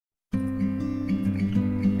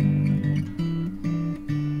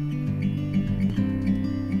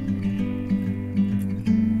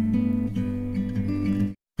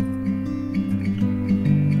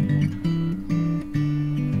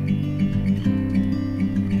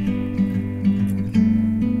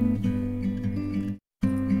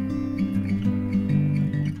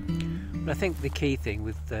think the key thing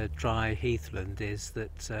with dry heathland is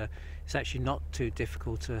that it's actually not too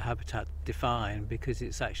difficult to habitat define, because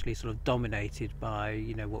it's actually sort of dominated by,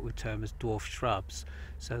 you know, what we term as dwarf shrubs.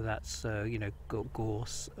 So that's you know,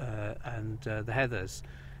 gorse and the heathers.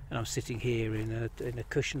 And I'm sitting here in a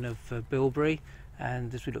cushion of bilberry,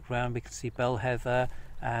 and as we look around we can see bell heather,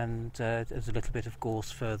 and there's a little bit of gorse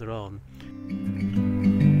further on.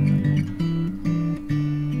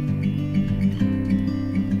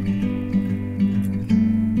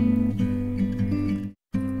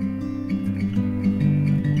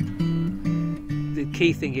 The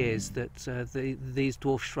key thing is that these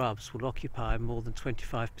dwarf shrubs will occupy more than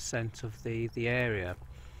 25% of the area.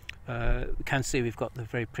 We can see we've got the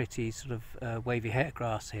very pretty sort of wavy hair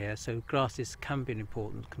grass here, so grasses can be an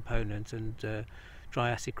important component, and dry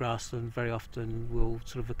acid grassland very often will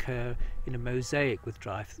sort of occur in a mosaic with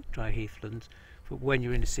dry heathland. But when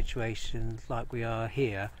you're in a situation like we are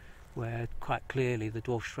here, where quite clearly the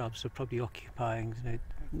dwarf shrubs are probably occupying, you know,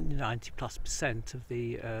 90+% of the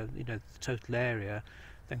you know, the total area,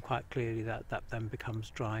 then quite clearly that then becomes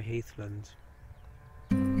dry heathland.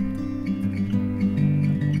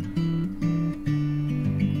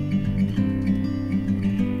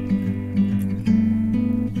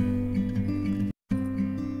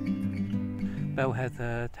 Bell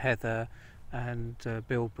heather and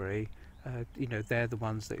bilberry, you know, they're the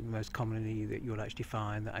ones that most commonly that you'll actually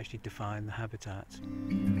find that actually define the habitat.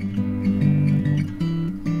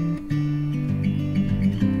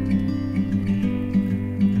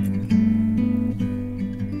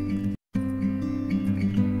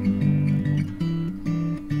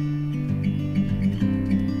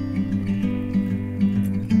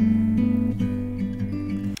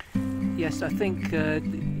 Yes, I think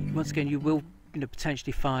once again you will, you know,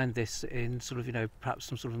 potentially find this in sort of, you know, perhaps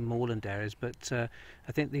some sort of moorland areas, but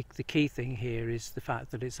I think the key thing here is the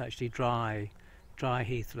fact that it's actually dry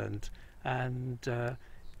heathland, and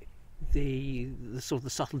the sort of the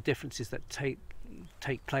subtle differences that take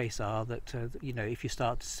place are that you know, if you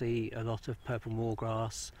start to see a lot of purple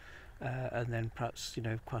moorgrass, and then perhaps, you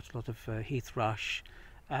know, quite a lot of heath rush,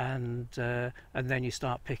 and then you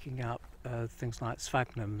start picking up things like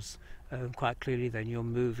sphagnums, quite clearly then you're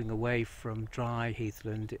moving away from dry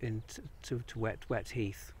heathland into wet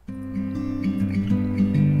heath.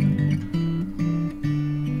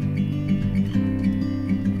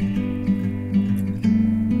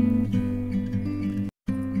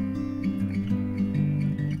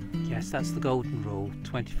 Yes, that's the golden rule,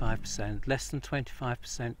 25%. Less than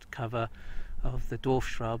 25% cover of the dwarf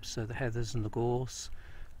shrubs, so the heathers and the gorse,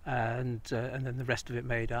 and then the rest of it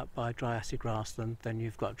made up by dry acid grassland. Then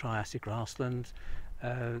you've got dry acid grassland,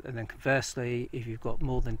 and then conversely, if you've got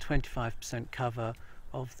more than 25% cover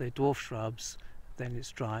of the dwarf shrubs, then it's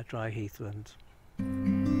dry heathland.